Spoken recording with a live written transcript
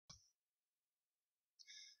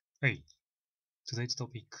Hey, today's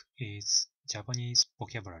topic is Japanese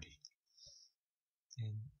vocabulary.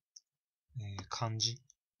 漢字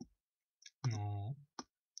の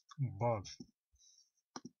verb.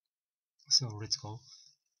 So let's go.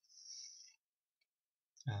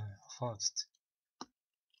 First,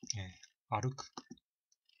 歩く、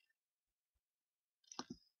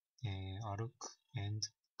歩く and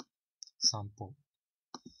散歩。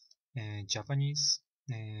Japanese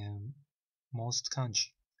most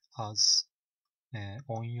kanji has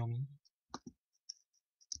音読み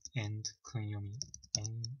and 訓読み。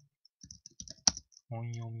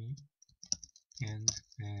音読み and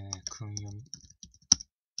訓読み。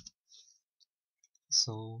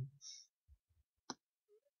So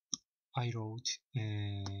I wrote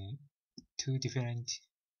two different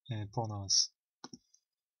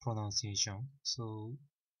pronunciation. So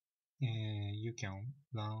you can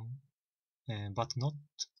learn, but not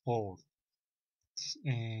all.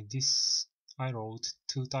 This I wrote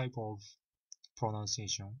two type of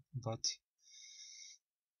pronunciation, but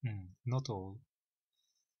not all.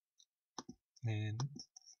 And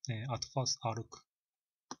at first, 歩く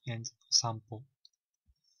and 散歩。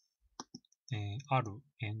ある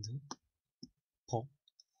and ぽ。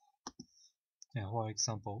For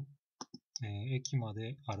example, 駅ま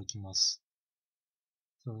で歩きます。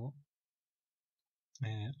So,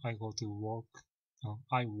 I go to work.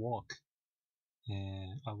 I walk.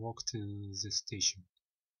 I walk to the station.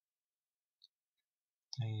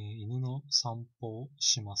 犬の散歩を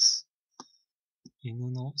します。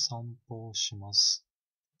犬の散歩をします。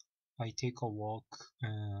I take a walk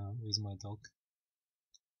with my dog.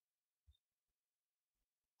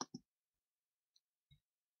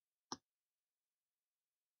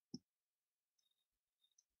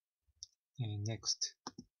 Next.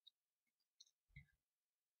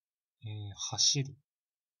 走る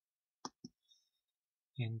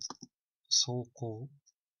and 走行。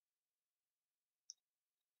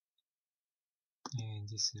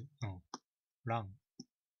This run.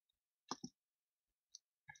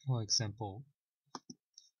 For example,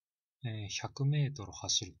 100メートル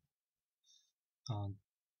走る。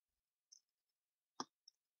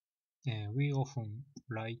We often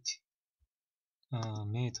write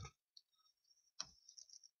メートル。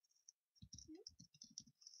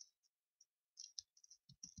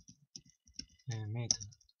メートル。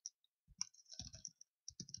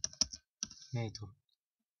メートル。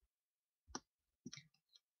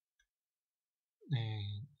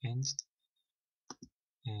and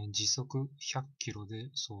時速100キロで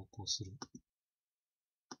走行する。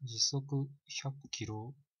時速100キ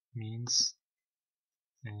ロ means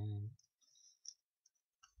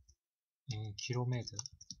キロメートル。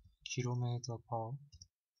キロメートル per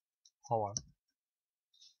hour。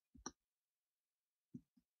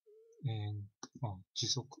時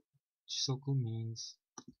速 means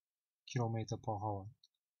キロメートル per hour。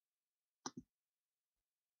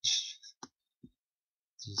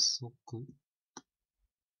時速。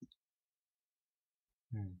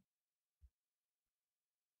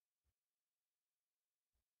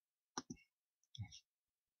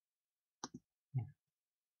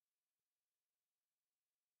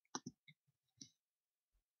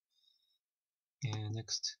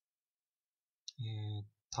Next.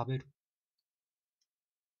 食べる。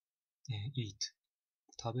eat.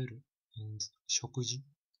 食べる。and 食事。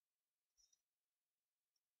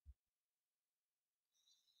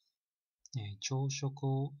朝食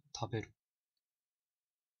を食べる。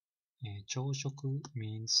朝食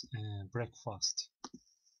means breakfast.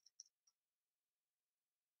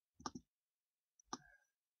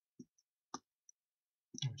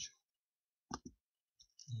 よいしょ。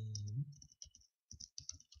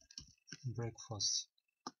breakfast.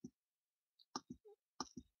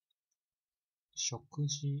 食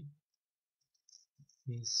事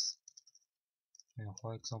is,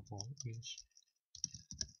 for example,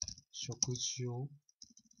 食事を、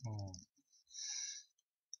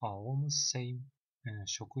almost same,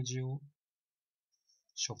 食事を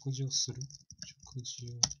する。食事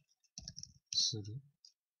をする。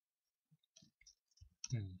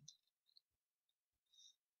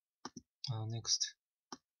Next.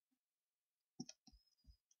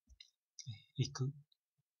 行く。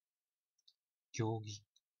行儀。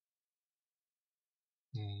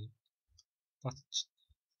but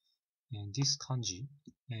this kanji,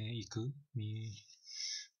 行く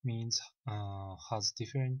means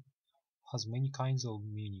has many kinds of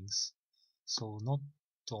meanings. So not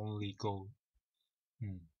only go.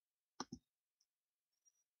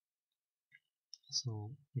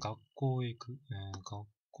 So 学校へ行く。学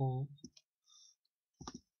校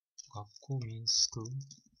means school.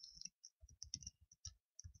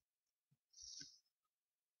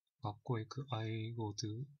 学校行く。I go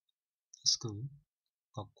to school.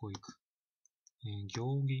 学校行く。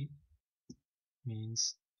行儀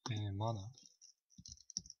means manner.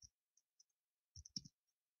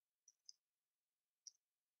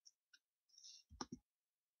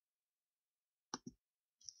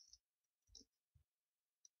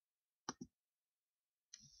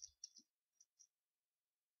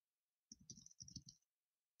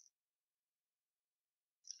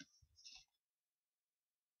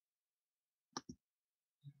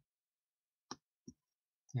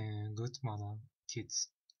 Good manner, kids.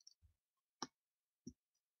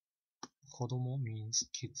 子供 means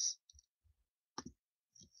kids.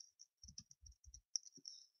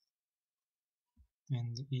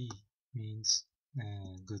 And E means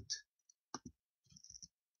good.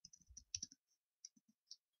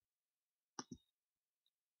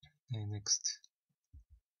 Next.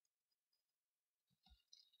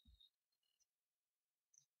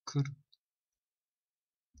 来る。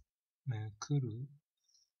来る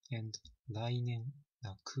and 来年。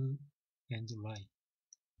来 and 来。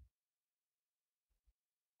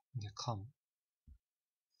で、come.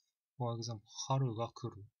 For example, 春が来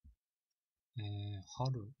る。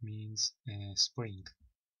春 means spring.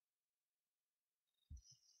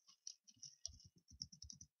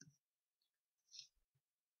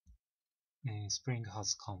 Spring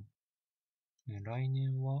has come. 来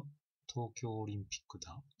年は東京オリンピック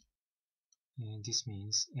だ。This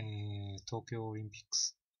means 東京オリンピック。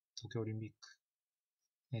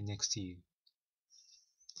next year.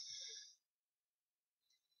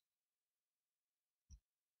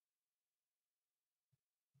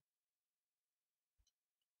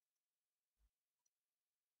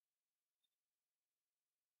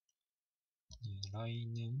 来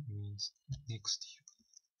年 means next year.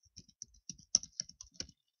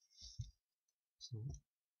 そう。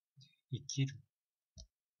生きる。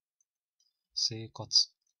生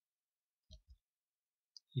活。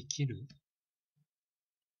生きる。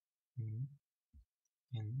and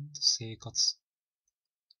生活。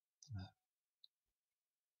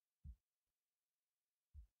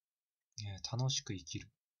楽しく生きる。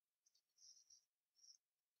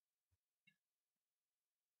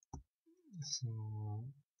その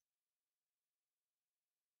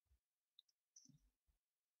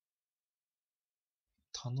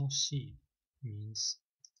楽しい means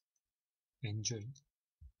enjoy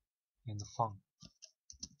and fun.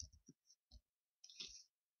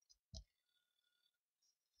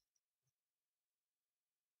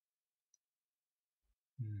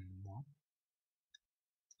 ま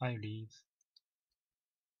あ、I live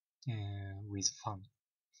with fun.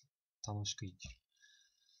 楽しく生きる。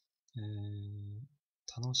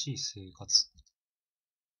楽しい生活。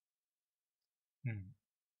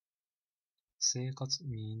生活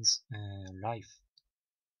means life.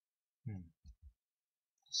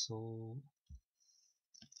 そう、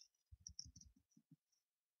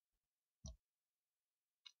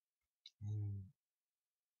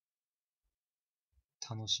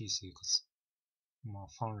楽しい生活。まあ、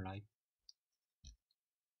fun life.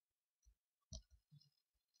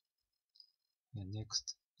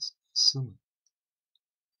 Next, 住む。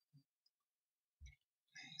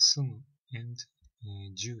住む and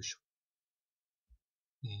住所。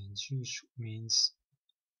住所 means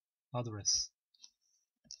address.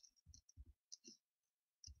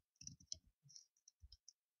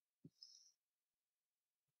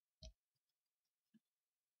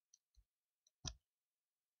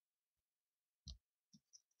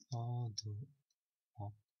 アドレ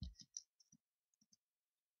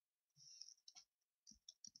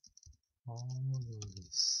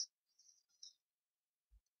ス。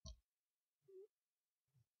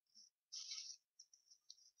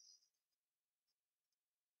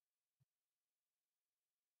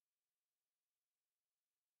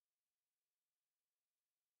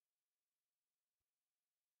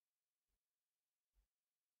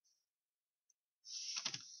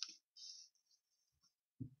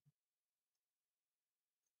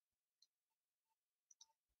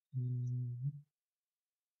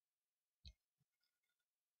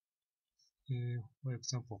for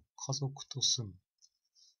example, 家族と住む。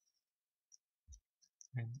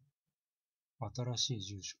新しい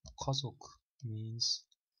住所。家族 means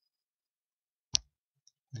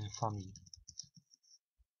family.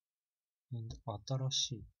 And 新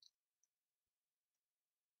しい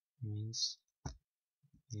means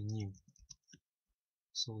new.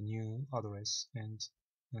 So new address and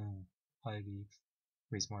I live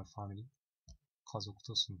with my family. 家族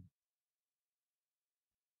と住む。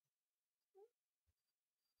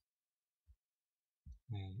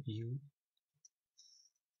言う。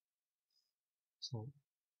そう。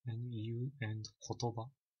and you and 言葉.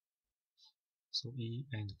 So い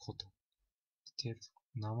and こと. tell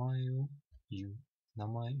名前を言う. 名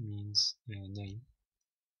前 means name.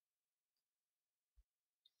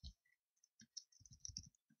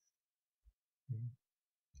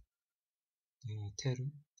 tell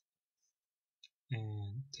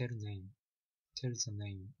and tell name. tell the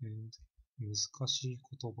name and 難しい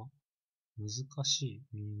言葉. 難しい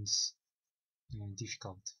means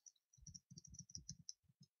difficult.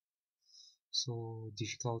 So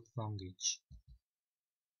difficult language.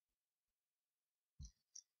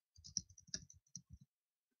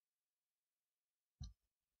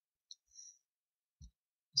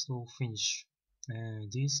 So finish.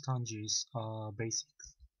 These kanjis are basic.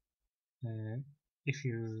 If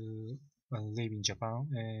you live in Japan,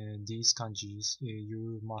 these kanjis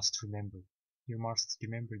you must remember. You must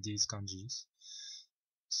remember these kanjis.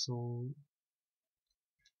 So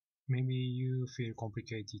maybe you feel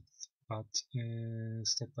complicated, but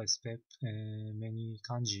step by step, many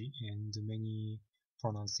kanji and many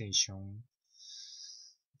pronunciation.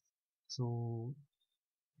 So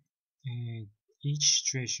each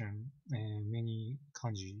situation, many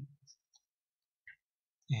kanji.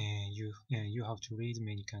 You have to read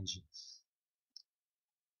many kanji.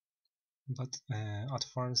 But at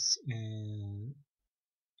first,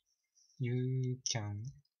 you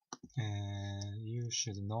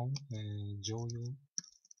should know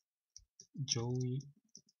常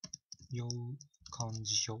用漢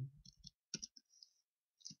字表.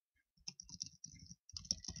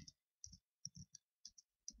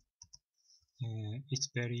 It's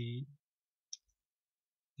very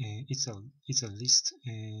it's a list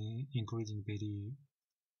including very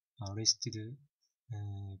listed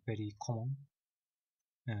very common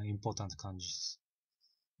important kanjis.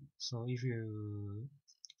 So if you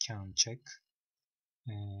can check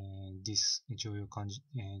this 常用漢字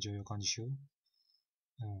表,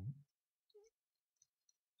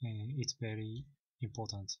 it's very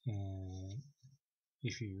important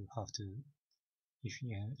if you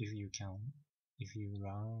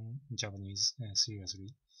learn Japanese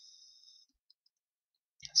seriously.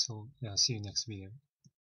 So see you next video.